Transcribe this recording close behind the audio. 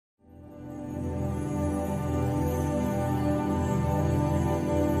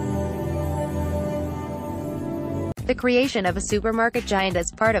The creation of a supermarket giant as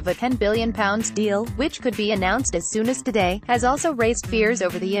part of a £10 billion deal, which could be announced as soon as today, has also raised fears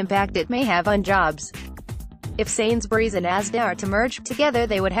over the impact it may have on jobs. If Sainsbury's and Asda are to merge, together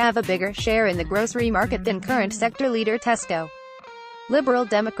they would have a bigger share in the grocery market than current sector leader Tesco. Liberal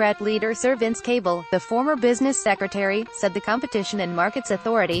Democrat leader Sir Vince Cable, the former business secretary, said the Competition and Markets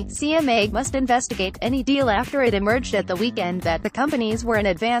Authority (CMA) must investigate any deal after it emerged at the weekend that the companies were in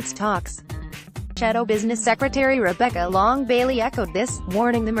advanced talks. Shadow Business Secretary Rebecca Long-Bailey echoed this,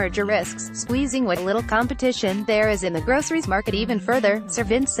 warning the merger risks squeezing what little competition there is in the groceries market even further. Sir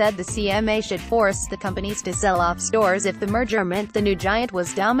Vince said the CMA should force the companies to sell off stores if the merger meant the new giant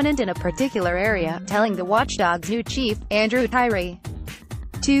was dominant in a particular area, telling the watchdog's new chief, Andrew Tyree,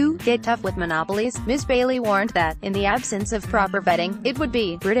 to get tough with monopolies. Ms. Bailey warned that, in the absence of proper vetting, it would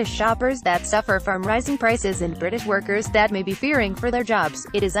be British shoppers that suffer from rising prices and British workers that may be fearing for their jobs.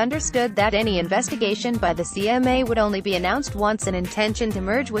 It is understood that any investigation by the CMA would only be announced once an intention to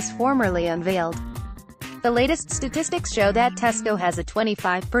merge was formally unveiled. The latest statistics show that Tesco has a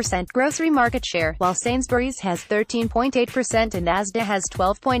 25% grocery market share, while Sainsbury's has 13.8% and Asda has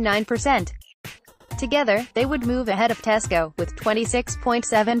 12.9%. Together, they would move ahead of Tesco, with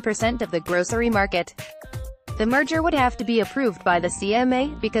 26.7% of the grocery market. The merger would have to be approved by the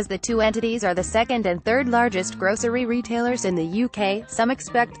CMA, because the two entities are the second and third largest grocery retailers in the UK. Some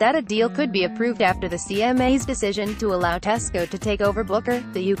expect that a deal could be approved after the CMA's decision to allow Tesco to take over Booker,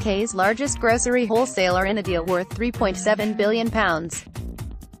 the UK's largest grocery wholesaler, in a deal worth £3.7 billion.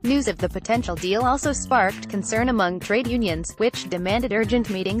 News of the potential deal also sparked concern among trade unions, which demanded urgent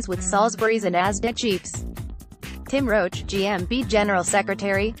meetings with Sainsbury's and Asda chiefs. Tim Roach, GMB General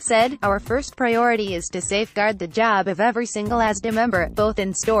Secretary, said, "Our first priority is to safeguard the job of every single Asda member, both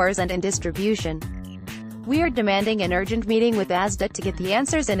in stores and in distribution. We are demanding an urgent meeting with Asda to get the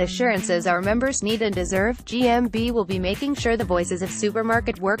answers and assurances our members need and deserve. GMB will be making sure the voices of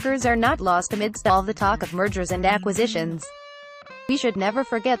supermarket workers are not lost amidst all the talk of mergers and acquisitions. We should never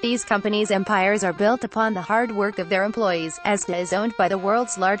forget these companies' empires are built upon the hard work of their employees." Asda is owned by the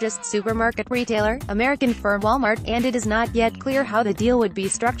world's largest supermarket retailer, American firm Walmart, and it is not yet clear how the deal would be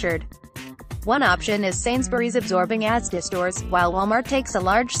structured. One option is Sainsbury's absorbing Asda stores, while Walmart takes a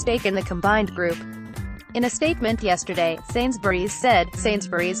large stake in the combined group. In a statement yesterday, Sainsbury's said,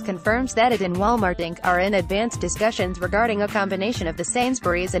 Sainsbury's confirms that it and Walmart Inc. are in advanced discussions regarding a combination of the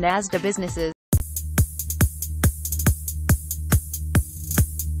Sainsbury's and Asda businesses.